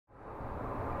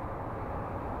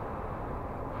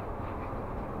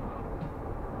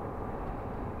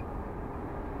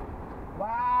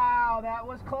that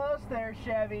was close there,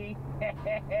 Chevy.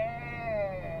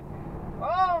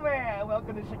 Oh man,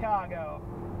 welcome to Chicago.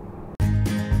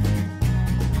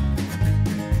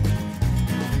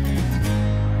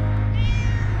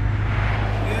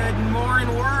 Good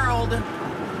morning, world.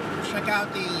 Check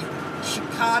out the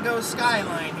Chicago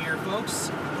skyline here,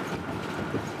 folks.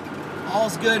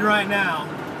 All's good right now.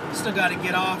 Still got to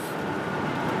get off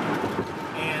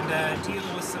and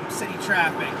deal with some city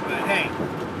traffic, but hey,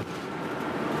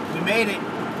 we made it.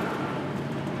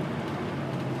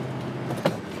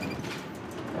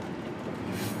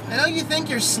 I know you think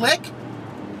you're slick,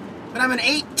 but I'm an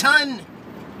 8-ton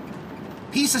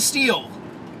piece of steel.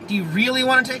 Do you really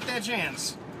want to take that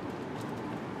chance?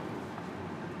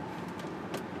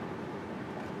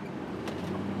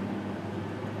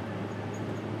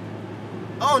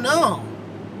 Oh no!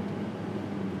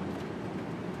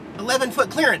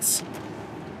 11-foot clearance.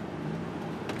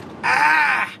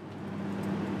 Ah!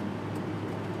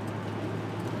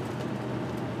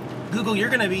 Google, you're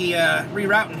gonna be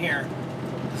rerouting here.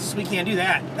 So we can't do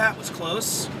that. That was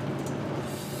close.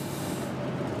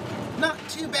 Not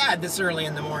too bad this early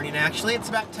in the morning, actually. It's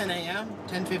about 10 a.m.,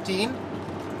 10:15.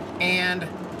 And,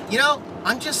 you know,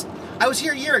 I was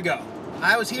here a year ago.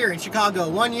 I was here in Chicago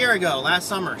 1 year ago, last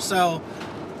summer. So,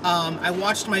 I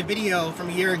watched my video from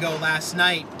a year ago last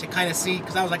night to kind of see,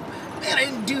 because I was like, man, I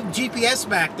didn't do GPS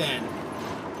back then.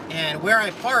 And where I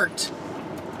parked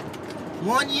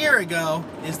 1 year ago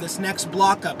is this next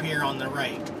block up here on the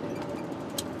right.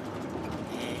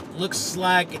 It looks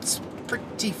like it's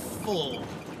pretty full.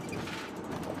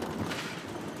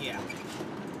 Yeah.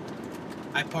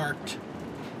 I parked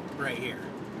right here.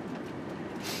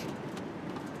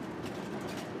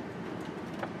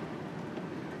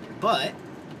 But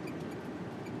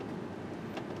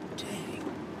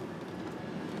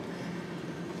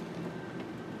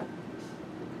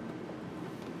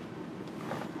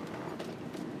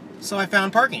so I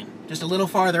found parking just a little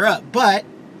farther up, but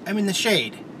I'm in the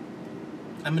shade.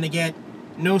 I'm gonna get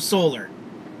no solar.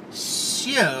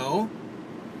 So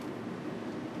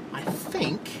I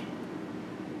think,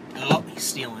 oh, he's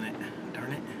stealing it,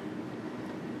 darn it.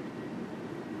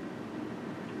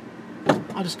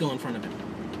 I'll just go in front of him.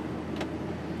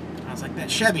 I was like,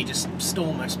 that Chevy just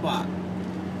stole my spot.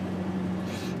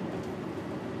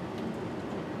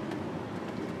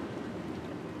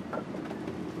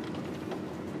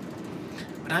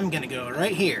 I'm gonna go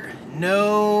right here.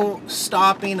 No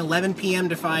stopping 11 p.m.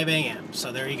 to 5 a.m.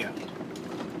 So there you go.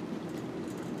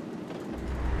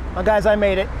 Well, guys, I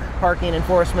made it. Parking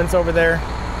enforcement's over there,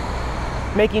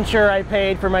 making sure I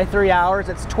paid for my 3 hours.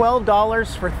 It's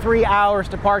 $12 for 3 hours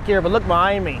to park here, but look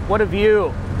behind me. What a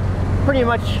view. Pretty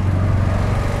much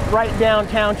right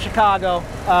downtown Chicago.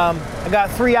 I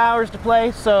got 3 hours to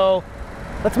play, so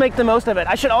let's make the most of it.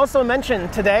 I should also mention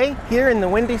today, here in the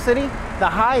Windy City, the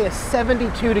high is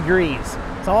 72 degrees.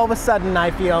 So all of a sudden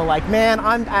I feel like, man,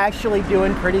 I'm actually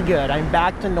doing pretty good. I'm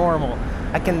back to normal.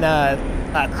 I can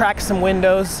crack some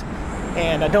windows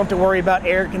and I don't have to worry about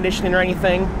air conditioning or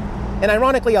anything. And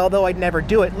ironically, although I'd never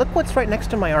do it, look what's right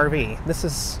next to my RV. This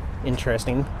is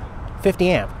interesting. 50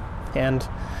 amp and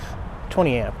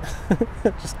 20 amp.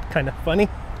 Just kind of funny.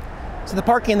 So the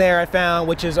parking there I found,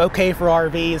 which is okay for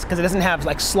RVs because it doesn't have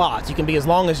like slots. You can be as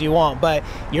long as you want, but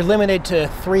you're limited to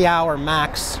 3 hour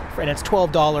max, and it's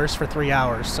 $12 for 3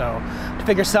 hours. So to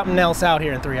figure something else out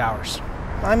here in 3 hours.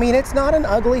 I mean, it's not an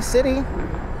ugly city.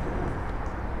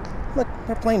 Look,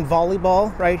 they're playing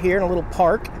volleyball right here in a little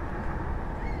park.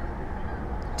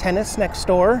 Tennis next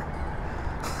door.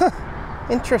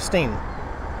 Interesting.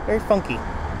 Very funky.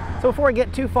 So before I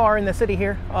get too far in the city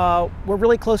here, we're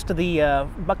really close to the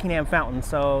Buckingham Fountain,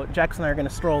 so Jackson and I are going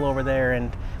to stroll over there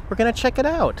and we're going to check it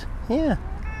out. Yeah,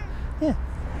 yeah.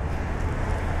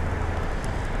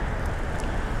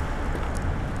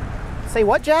 Say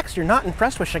what, Jax? You're not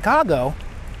impressed with Chicago?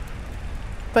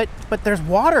 But there's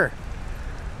water.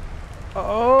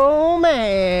 Oh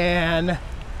man.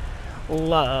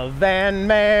 Love and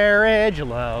marriage,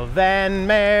 love and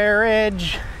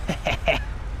marriage.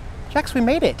 Jax, we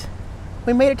made it.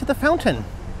 We made it to the fountain.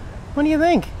 What do you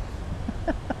think?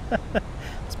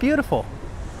 It's beautiful.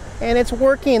 And it's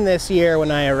working this year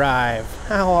when I arrive.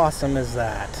 How awesome is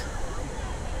that?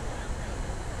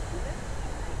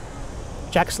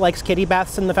 Jax likes kitty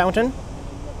baths in the fountain.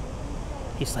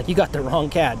 He's like, you got the wrong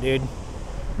cat, dude.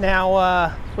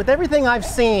 Now, with everything I've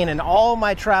seen and all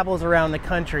my travels around the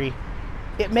country,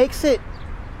 it makes it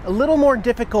a little more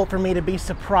difficult for me to be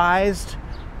surprised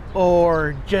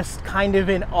or just kind of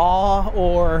in awe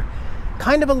or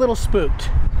kind of a little spooked.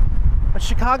 But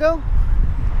Chicago,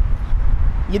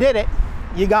 you did it.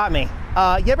 You got me.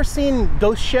 You ever seen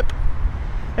Ghost Ship?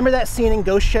 Remember that scene in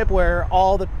Ghost Ship where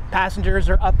all the passengers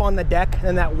are up on the deck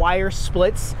and that wire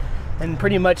splits and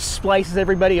pretty much splices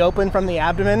everybody open from the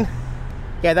abdomen?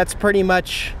 Yeah, that's pretty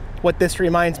much what this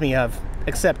reminds me of,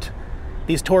 except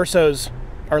these torsos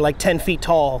are like 10 feet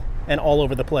tall and all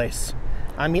over the place.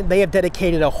 I mean, they have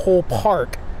dedicated a whole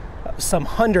park, some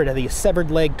 100 of these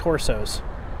severed leg torsos.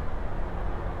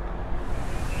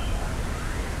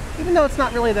 Even though it's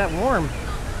not really that warm,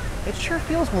 it sure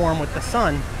feels warm with the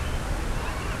sun.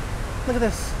 Look at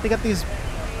this, they got these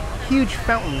huge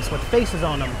fountains with faces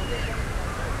on them.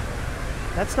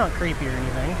 That's not creepy or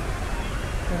anything.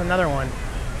 There's another one.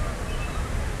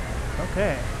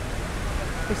 Okay.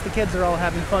 At least the kids are all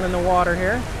having fun in the water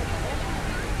here.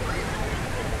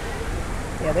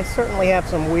 Yeah, they certainly have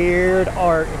some weird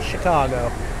art in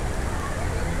Chicago.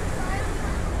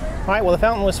 Alright, well the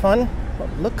fountain was fun.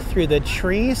 But look through the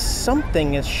trees,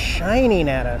 something is shining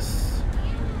at us.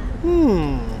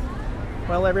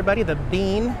 Well everybody, the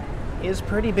bean is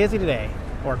pretty busy today.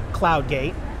 Or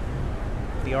Cloudgate,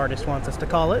 the artist wants us to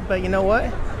call it, but you know what?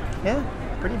 Yeah,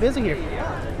 pretty busy here.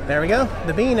 There we go,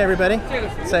 the bean everybody.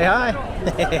 Say hi.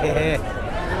 There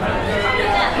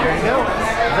you go,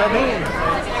 the bean.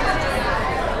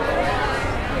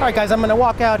 Alright guys, I'm going to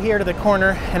walk out here to the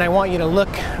corner and I want you to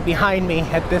look behind me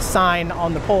at this sign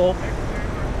on the pole.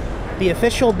 The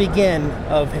official begin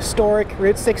of historic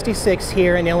Route 66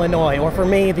 here in Illinois, or for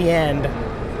me, the end.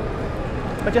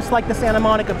 But just like the Santa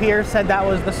Monica Pier said that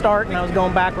was the start and I was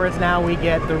going backwards, now we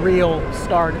get the real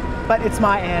start. But it's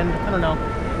my end, I don't know.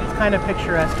 It's kind of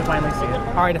picturesque to finally see it.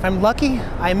 Alright, if I'm lucky,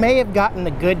 I may have gotten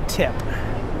a good tip.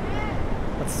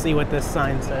 Let's see what this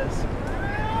sign says.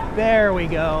 There we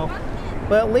go.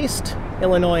 Well, at least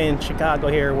Illinois and Chicago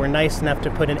here were nice enough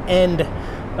to put an end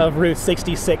of Route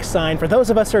 66 sign for those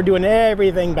of us who are doing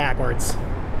everything backwards.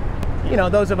 You know,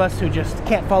 those of us who just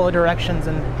can't follow directions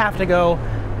and have to go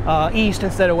east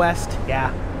instead of west.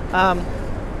 Yeah.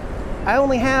 I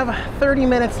only have 30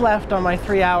 minutes left on my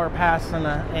 3-hour pass,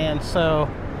 and so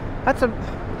that's I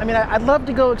mean, I'd love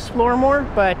to go explore more,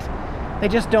 but they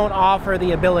just don't offer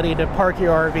the ability to park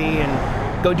your RV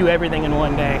and go do everything in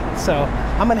one day. So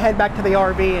I'm gonna head back to the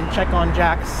RV and check on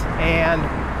Jack's and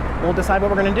we'll decide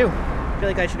what we're gonna do. I feel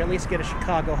like I should at least get a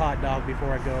Chicago hot dog before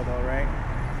I go though, right?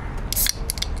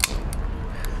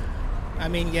 I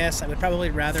mean, yes, I would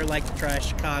probably rather like to try a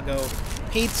Chicago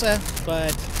pizza,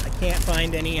 but I can't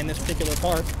find any in this particular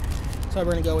park. So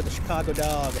we're gonna go with the Chicago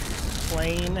dog.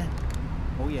 Plain,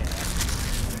 oh yeah.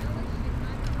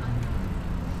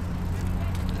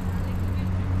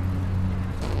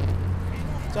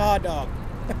 It's a hot dog.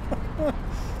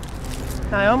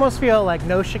 I almost feel like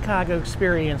no Chicago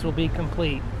experience will be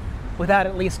complete without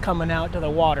at least coming out to the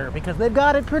water, because they've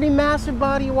got a pretty massive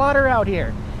body of water out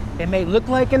here. It may look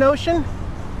like an ocean.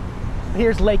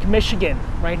 Here's Lake Michigan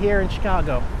right here in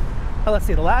Chicago. Well, let's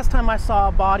see, the last time I saw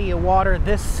a body of water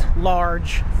this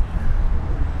large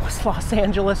was Los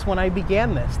Angeles when I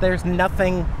began this. There's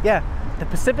nothing, yeah, the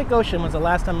Pacific Ocean was the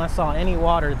last time I saw any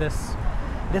water this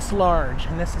large,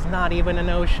 and this is not even an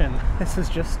ocean. This is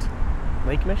just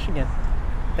Lake Michigan.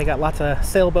 They got lots of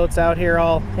sailboats out here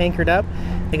all anchored up.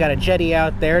 They got a jetty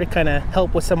out there to kind of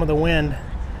help with some of the wind.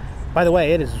 By the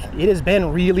way, it has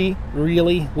been really,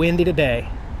 really windy today.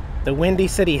 The Windy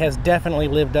City has definitely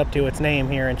lived up to its name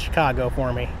here in Chicago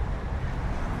for me.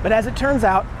 But as it turns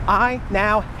out, I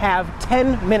now have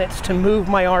 10 minutes to move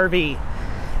my RV,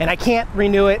 and I can't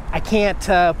renew it. I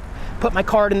can't put my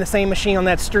card in the same machine on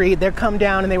that street. They're come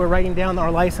down and they were writing down our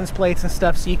license plates and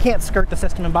stuff, so you can't skirt the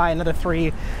system and buy another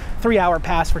three-hour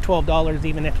pass for $12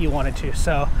 even if you wanted to.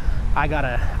 So I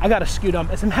gotta scoot up.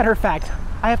 As a matter of fact,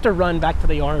 I have to run back to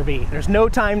the RV. There's no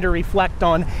time to reflect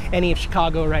on any of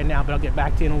Chicago right now, but I'll get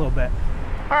back to you in a little bit.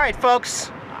 All right,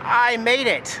 folks, I made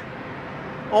it.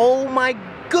 Oh my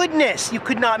goodness, you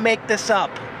could not make this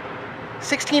up.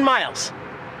 16 miles.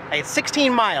 I had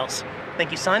 16 miles.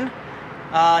 Thank you, son.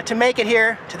 To make it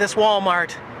here to this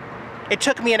Walmart, it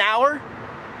took me 1 hour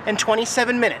and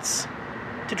 27 minutes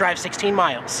to drive 16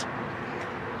 miles.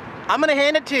 I'm gonna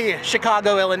hand it to you,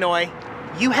 Chicago, Illinois.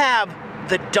 You have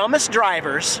the dumbest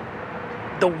drivers,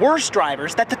 the worst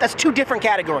drivers. That's two different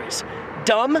categories,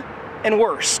 dumb and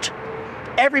worst.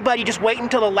 Everybody just waiting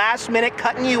until the last minute,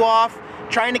 cutting you off,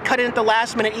 trying to cut in at the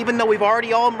last minute, even though we've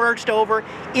already all merged over.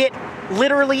 It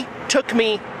literally took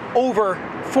me over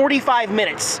 45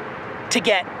 minutes to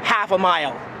get half a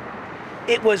mile.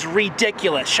 It was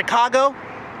ridiculous. Chicago,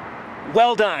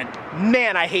 well done.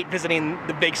 Man, I hate visiting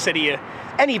the big city,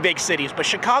 any big cities, but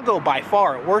Chicago by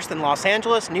far, worse than Los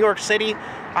Angeles, New York City.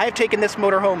 I have taken this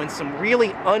motorhome in some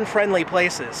really unfriendly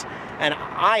places, and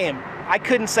I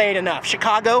couldn't say it enough.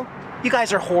 Chicago, you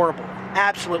guys are horrible.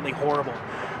 absolutely horrible.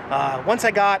 Once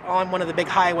I got on one of the big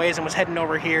highways and was heading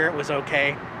over here, it was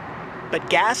okay. But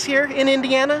gas here in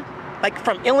Indiana, like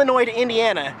from Illinois to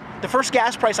Indiana, the first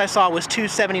gas price I saw was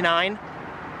 $2.79.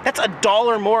 That's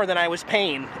 $1 more than I was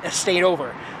paying a state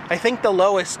over. I think the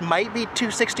lowest might be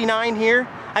 $2.69 here.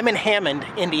 I'm in Hammond,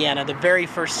 Indiana, the very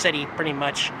first city, pretty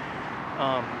much.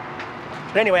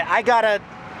 But anyway, I gotta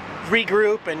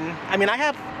regroup, and I mean,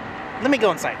 let me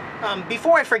go inside.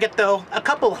 Before I forget though, a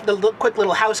couple of quick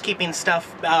little housekeeping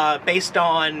stuff based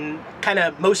on kind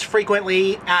of most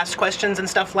frequently asked questions and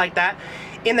stuff like that.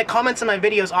 In the comments of my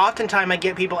videos, oftentimes I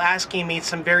get people asking me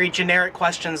some very generic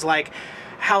questions like,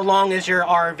 how long is your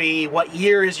RV? What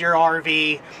year is your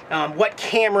RV? What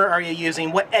camera are you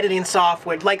using? What editing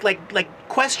software? Like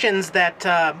questions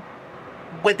that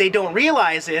what they don't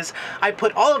realize is I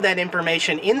put all of that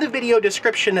information in the video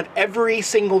description of every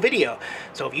single video.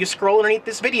 So if you scroll underneath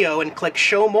this video and click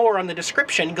show more on the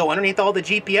description, go underneath all the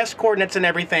GPS coordinates and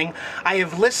everything, I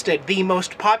have listed the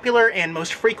most popular and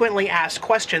most frequently asked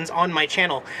questions on my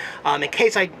channel. In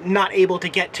case I'm not able to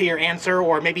get to your answer,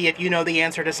 or maybe if you know the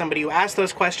answer to somebody who asked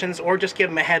those questions, or just give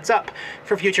them a heads up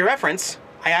for future reference,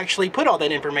 I actually put all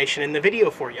that information in the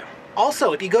video for you.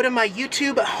 Also, if you go to my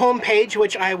YouTube homepage,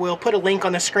 which I will put a link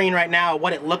on the screen right now,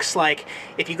 what it looks like,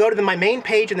 if you go to my main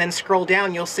page and then scroll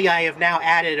down, you'll see I have now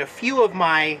added a few of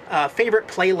my favorite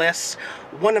playlists.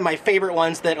 One of my favorite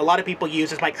ones that a lot of people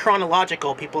use is my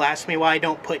chronological. People ask me why I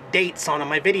don't put dates on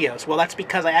my videos. Well, that's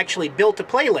because I actually built a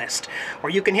playlist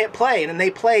where you can hit play, and then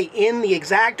they play in the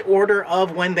exact order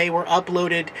of when they were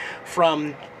uploaded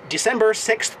from December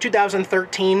 6th,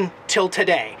 2013 till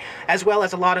today, as well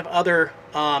as a lot of other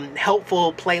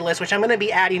helpful playlists, which I'm going to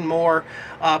be adding more,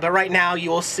 but right now you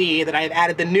will see that I have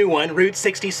added the new one, Route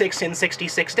 66 in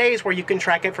 66 Days, where you can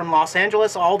track it from Los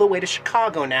Angeles all the way to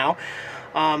Chicago now,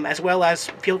 as well as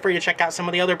feel free to check out some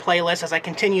of the other playlists as I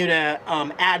continue to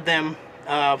add them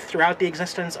throughout the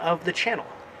existence of the channel.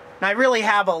 Now, I really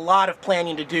have a lot of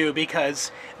planning to do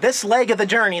because this leg of the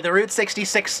journey, the Route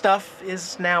 66 stuff,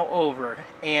 is now over.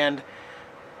 And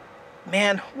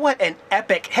man, what an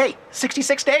epic, hey,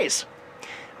 66 days.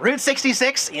 Route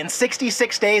 66 in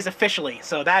 66 days officially,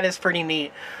 so that is pretty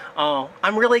neat.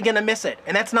 I'm really gonna miss it,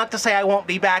 and that's not to say I won't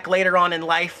be back later on in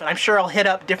life. I'm sure I'll hit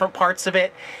up different parts of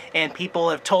it, and people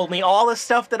have told me all the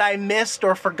stuff that I missed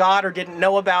or forgot or didn't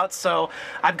know about, so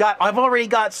I've already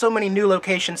got so many new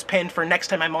locations pinned for next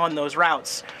time I'm on those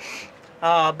routes.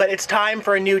 But it's time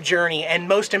for a new journey, and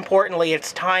most importantly,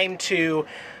 it's time to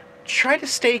try to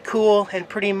stay cool and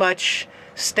pretty much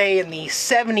stay in the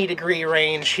 70-degree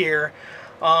range here,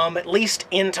 at least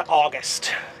into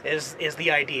August is the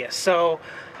idea. So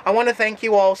I want to thank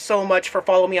you all so much for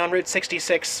following me on Route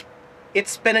 66.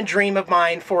 It's been a dream of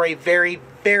mine for a very,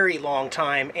 very long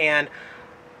time, and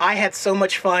I had so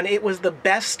much fun. It was the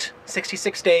best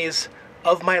 66 days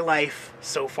of my life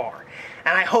so far.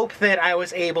 And I hope that I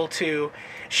was able to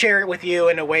share it with you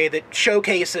in a way that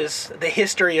showcases the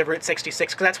history of Route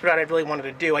 66, because that's what I really wanted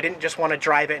to do. I didn't just want to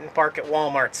drive it and park at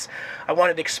Walmarts. I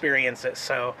wanted to experience it.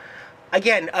 So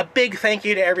again, a big thank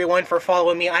you to everyone for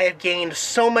following me. I have gained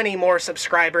so many more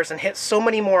subscribers and hit so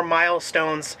many more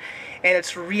milestones, and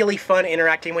it's really fun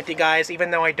interacting with you guys,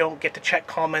 even though I don't get to check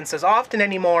comments as often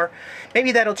anymore.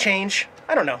 Maybe that'll change.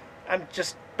 I don't know.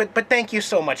 But thank you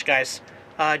so much, guys.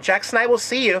 Jax and I will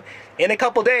see you in a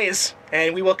couple days,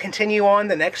 and we will continue on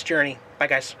the next journey. Bye,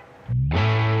 guys.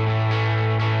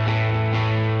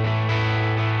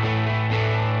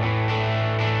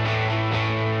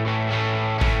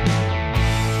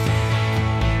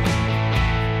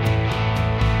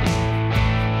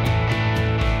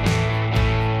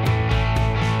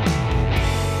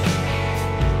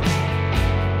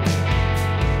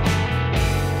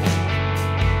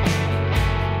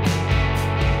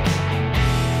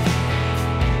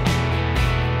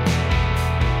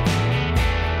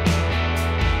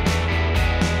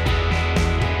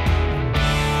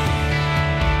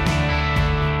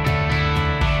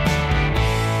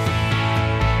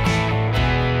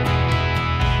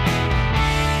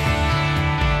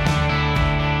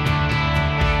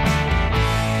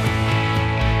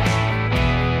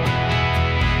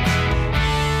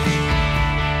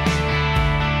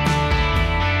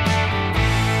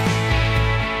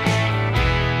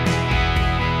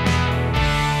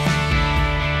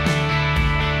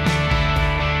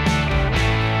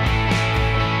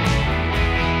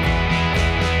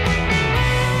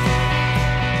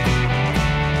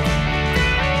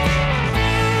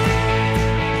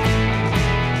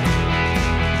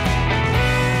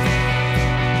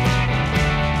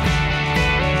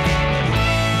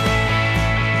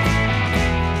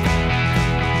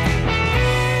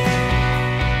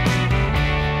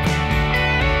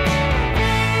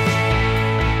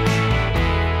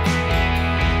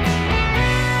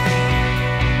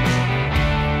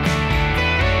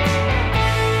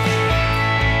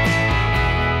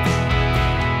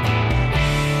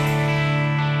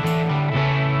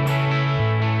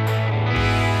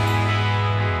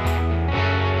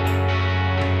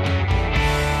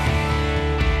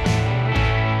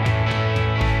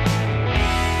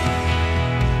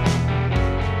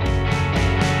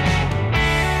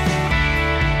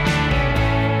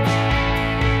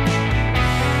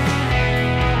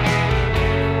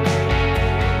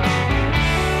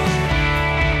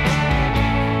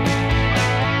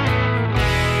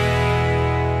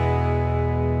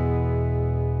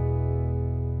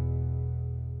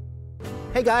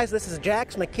 Hey guys, this is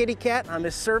Jax, my kitty cat. I'm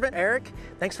his servant, Eric.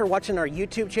 Thanks for watching our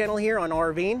YouTube channel here on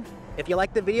RVing. If you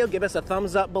liked the video, give us a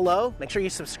thumbs up below. Make sure you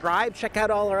subscribe, check out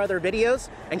all our other videos,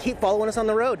 and keep following us on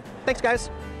the road. Thanks,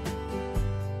 guys.